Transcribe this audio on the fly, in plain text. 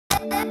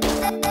Wir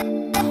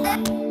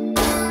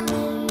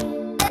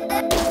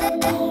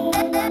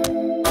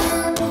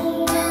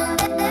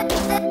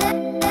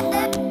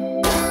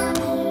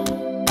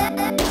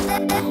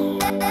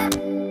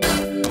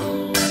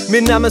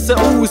nehmen sie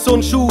aus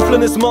und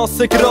schaufeln ein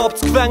Massengrab.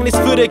 Das Gefängnis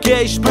für den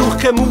Geist braucht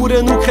keine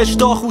Mauern und kein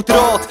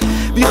Stacheldraht.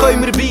 Wie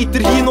können wir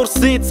weiter hier nur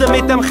sitzen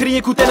mit dem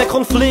Krieg und diesen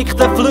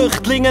Konflikten,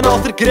 Flüchtlingen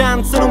an der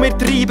Grenze und wir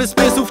treiben es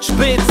bis auf die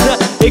Spitze.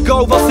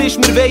 Egal was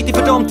ist, wir wollen die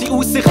verdammte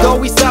Aussicht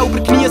alle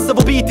selber geniessen,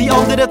 wobei die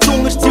anderen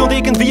zuunterst sind und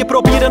irgendwie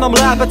probieren am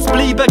Leben zu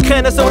bleiben.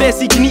 Keiner soll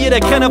resignieren,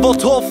 keiner will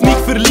die Hoffnung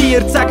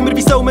verliert. Sag mir,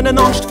 wie soll man eine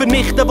Angst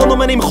vernichten, die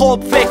nur im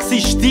Kopf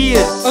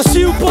existiert?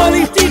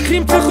 Asylpolitik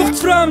nimmt sich auf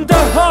das fremde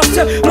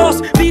Hassen. Lass,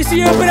 wie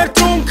sie über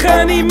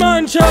ertrunkene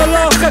Menschen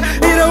lachen.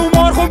 Ihr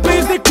Humor kommt bei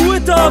uns nicht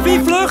gut an, wie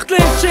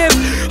Flüchtlingsschiff.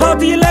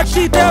 Hat die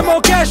letzte Demo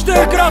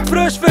gestern grad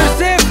frisch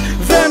versifft.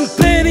 Wann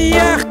bin ich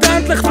echt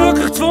endlich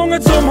wirklich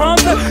gezwungen zum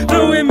Handeln?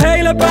 Weil im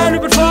heilen Bern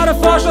überfahren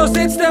fast als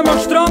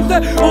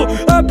Sitzdemonstranten. Und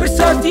jemand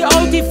sollte die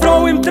alte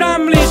Frau im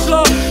Tramli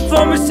schlagen.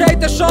 Wo mir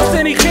sagt,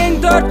 erschossene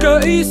Kinder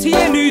gehen uns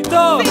hier nichts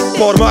an.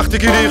 Paar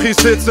mächtige Reiche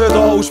sitzen da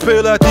und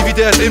spielen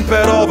Dividend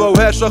Impera. Weil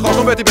herrschen kannst,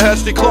 nur wenn die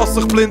beherrschte Klasse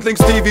sich blindlings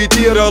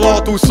dividieren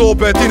lässt. Und so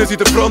bedienen sie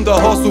den Fremden,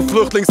 Hass auf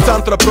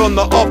Flüchtlingszentren brennen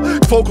ab.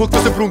 Gefolgt wie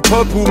ein braunen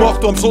Pöppel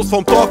macht und am Schluss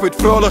vom Tag wird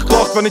fröhlich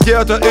gelacht. Wenn nicht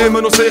jeder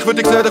immer noch sich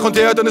würde sehen, dann kann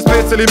jeder ein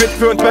bisschen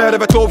mitgeführt werden.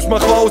 Wenn du glaubst, man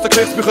kann aus den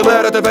Geschichtsbüchern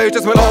lernen, dann weisst,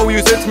 dass wir alle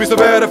uns jetzt müssen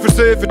wehren. Für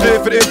sie, für dich,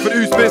 für ihn, für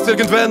uns, bis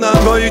irgendwann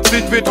eine neue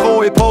Zeit wird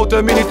kommen. Ich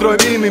behalte meine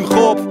Träume in meinem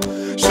Kopf.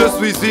 Je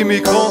suis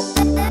immigrant.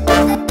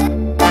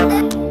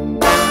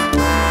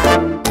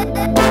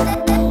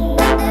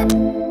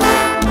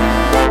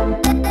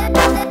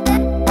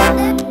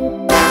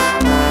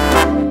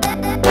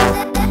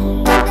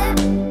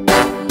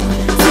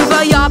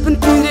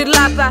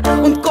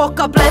 Und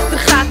Coca-Blätter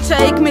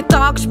catchen, ich mit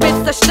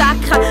angespitzten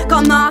Stecken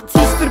kann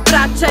Nazis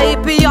verbrechen. Ich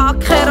bin ja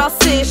kein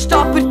Rassist,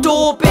 aber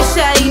du bist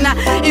einer.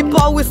 Ich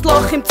baue ein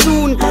Loch im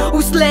Zaun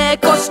aus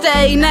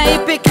Lego-Steinen. Ich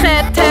bin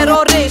kein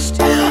Terrorist,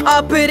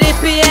 aber ich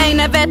bin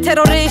einer. Wer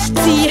Terrorist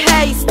sein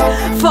heisst,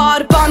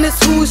 Farbe an ein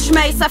Haus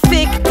schmeissen,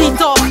 fick dich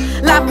doch.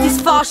 Lebt dein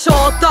Fass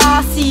schon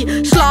da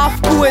sein, schlaf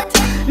gut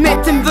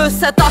mit dem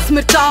Wissen, dass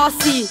wir da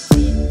sind.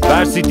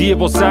 Wer sind die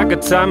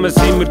sagen, zusammen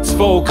sind wir das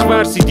Volk?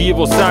 Wer sind die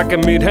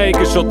sagen, wir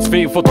haben schon zu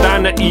viel von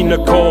denen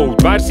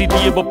reingeholt? Wer sind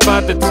die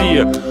Fäden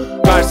ziehen?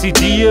 Wer sind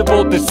die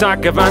dir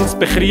sagen, wenn sie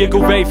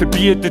bekriegen und wollen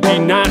verbieten, die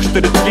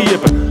Nächsten zu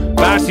lieben?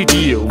 Wer sind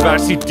die und wer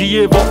sind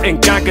die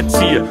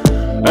entgegenziehen?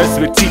 Es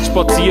wird Zeit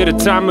spazieren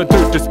zusammen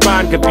durch das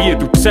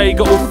Berngebiet und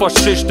zeigen auf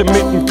Faschisten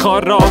mit dem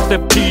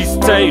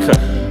Karate-Peace-Zeichen.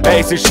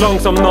 Es ist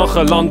langsam nach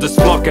einer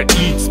Landesflagge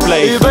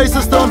einzubleichen. Ich weiss,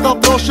 es klingt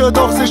abdroschen,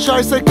 doch es ist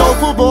scheissegal,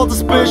 von wo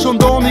du bist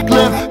und ohne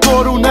Glemm.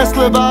 Vor und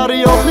Nestle wäre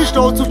ich auch nicht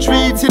stolz auf die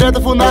Schweiz. Sie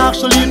reden von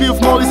Nächstenliebe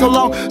auf Mali so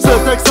lang.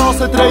 Seit Texas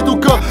dreht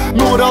und gehen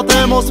nur an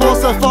Demos, wo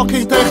es ein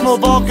fucking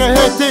Techno-Wagen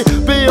hätte.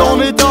 Ich bin auch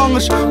nicht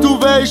anders, du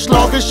weisst,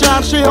 Lage ist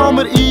ernst. Ich hab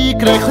mir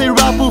eingereicht, ein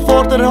Rap und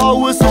vor der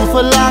Haus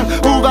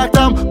auflängt. Und wegen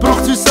dem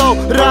braucht's uns auch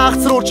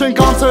rechtsrutschen in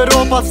ganz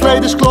Europa. Das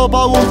Leid ist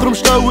global, unterm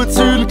Stellen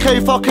Zäulen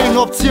keine fucking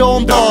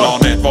Option da.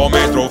 Der Planet, wo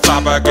wir drauf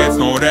leben, gibt's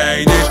nur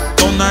einmal.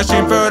 Die Sonne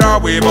scheint für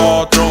alle, die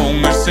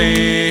drunter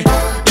sind.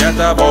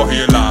 Jeder, der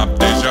hier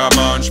lebt, ist ein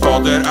Mensch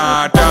von der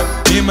Erde.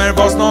 Niemand,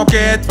 was noch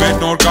geht, wird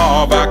nur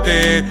gehen wegen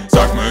dir.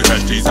 Sag mir,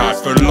 hast du dein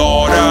Herz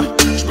verloren?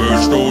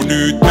 Spürst du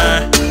nichts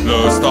mehr?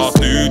 Löst das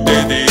nichts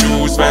in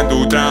dir aus, wenn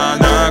du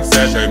Tränen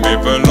siehst, haben wir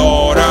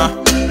verloren.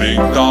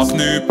 Bringt das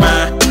nichts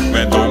mehr,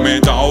 wenn du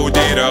mit all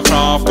deiner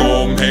Kraft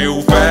um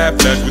Hilfe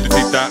flehst. Und die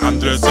Zeiten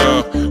ändern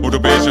sich und du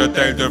bist ein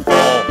Teil davon.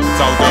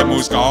 Das Alte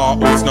muss gehen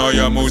und das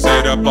Neue muss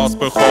ihren Platz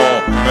bekommen.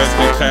 Es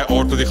gibt keinen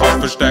Ort, wo du dich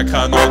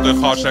verstecken oder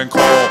kannst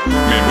entkommen.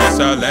 Wir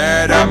müssen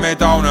lernen,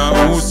 mit allen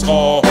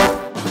auszukommen.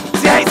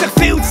 Sie haben sich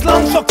viel zu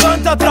lang schon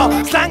gewöhnt daran.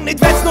 Es reicht nicht,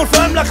 wenn du nur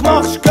förmlich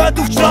machst. Geht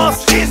auf die Straße,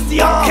 schiess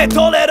dich an. Keine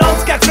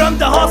Toleranz gegen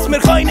fremden Hass. Wir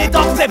können nicht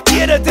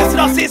akzeptieren, dass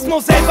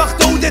Rassismus einfach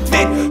geduldet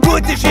wird.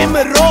 Blut ist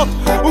immer rot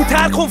und die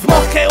Herkunft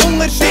macht keinen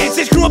Unterschied. Es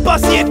ist genug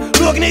passiert,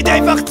 schau nicht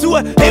einfach zu,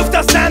 hilft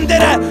das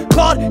ändern.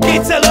 Klar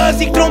gibt's eine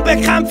Lösung, darum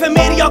bekämpfen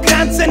wir ja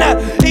Grenzen.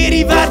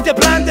 Ihre Werte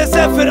blenden sie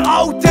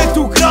veraltet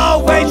und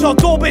grau. Weisst schon,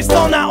 du bist so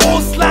ein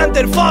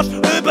Ausländer, fast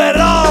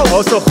überall.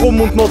 Also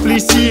komm und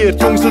mobilisier,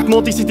 die Jungs und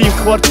Modis in deinem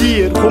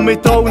Quartier. Komm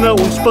mit allen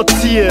und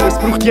spazier, es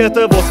braucht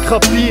jeder, was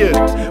kapiert.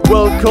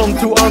 Welcome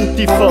to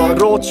Antifa,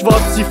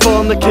 rot-schwarze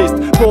Fahnenkiste.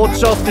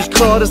 Botschaft ist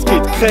klar, es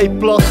gibt keinen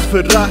Platz für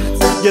rechts.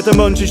 Jeder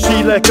Mensch ist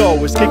illegal,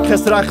 es gibt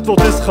kein Recht, das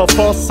das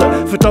fassen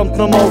kann. Verdammt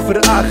nochmal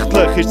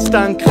verächtlich ist das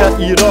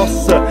Denken in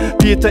Rassen.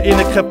 Bieten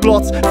ihnen keinen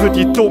Platz für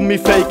die dumme,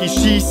 feige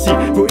Scheisse.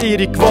 Weil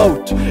ihre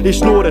Gewalt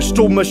ist nur ein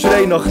stummer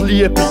Schrei nach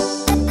Liebe.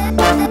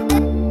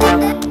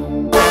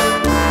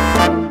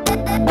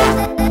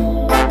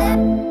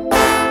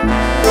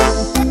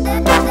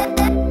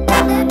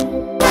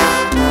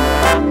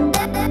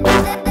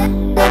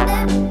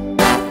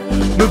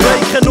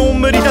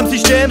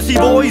 System sind,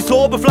 wo uns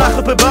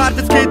Oberflächen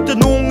bewertet. Es gibt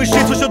einen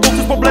Unterschied zwischen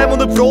Luxusproblem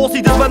und einem froh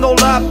sein, dass man noch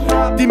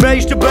lebt. Die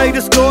meisten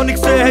beides gar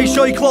nicht sehen, haben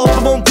schon in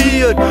Klappen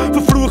montiert.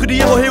 Verfluchen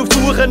die Hilfe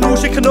machen und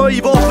schicken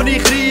neue Waffen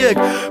in Krieg.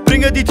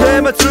 Bringen die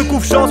Themen zurück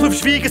auf Straße, auf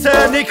Schweigen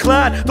sehr nicht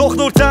klar. Doch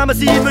nur zusammen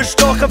sind wir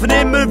stark, kämpfen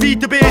immer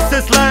weiter bis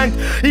es längt.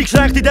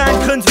 Eingeschränkte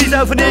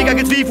Denkensweise, auch nie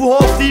gegen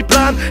zweifelhafte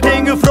Pläne.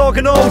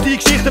 Hinterfragen auch die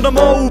Geschichten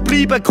nochmal und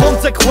bleiben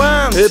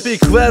konsequent. Ich bin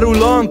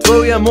querulant,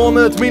 weil ich einen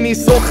Monat meine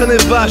Socken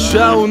nicht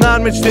wasche. Und er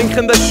mit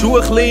stinkenden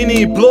Schuhen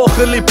kleine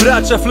Blocherli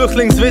prätschen.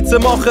 Flüchtlingswitze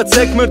machen,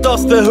 zeig mir,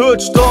 dass du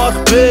heute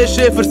stark bist.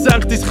 Ich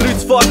versenk dein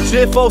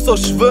Kreuzfahrtschiff, also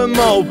schwimm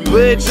mal,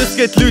 Bitch. Es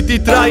gibt Leute,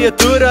 die drehen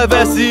durch,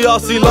 wenn sie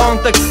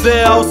Asylanten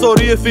sehen. Also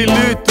ruf ich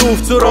Leute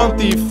auf zur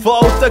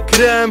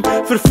Anti-Faltencreme.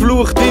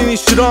 Verflucht deine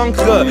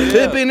Schranken.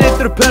 Ich bin nicht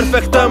der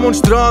perfekte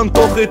Demonstrant,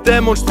 doch ich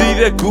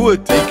demonstriere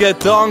gute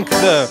Gedanken.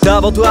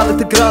 Der, wo du an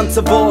der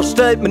Grenze warst,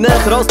 steht mir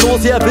näher als du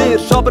je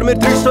wirst. Aber wir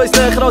täuschen uns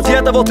näher als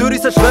jeder, der durch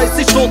unseren Schweiß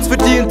seinen Schutz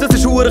verdient. Das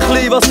ist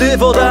klein, was dich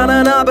von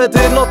denen neben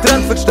dir noch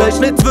trennt. Verstehst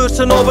nicht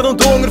zwischen oben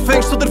und unter,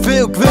 findest du der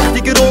viel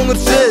gewichtiger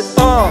Unterschied.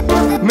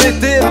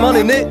 Mit dir kann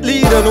ich nicht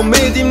leiden und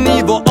mit deinem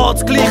Niveau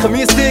anzugleichen.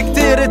 Müsste ich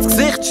dir ins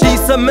Gesicht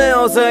schiessen, mehr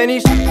als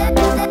einig.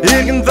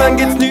 Irgendwann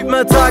gibt's nichts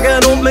mehr zu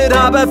sagen und wir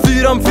haben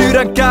Feuer am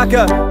Feuer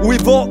entgegen. Und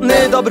ich will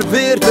nicht, aber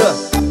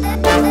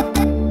werde.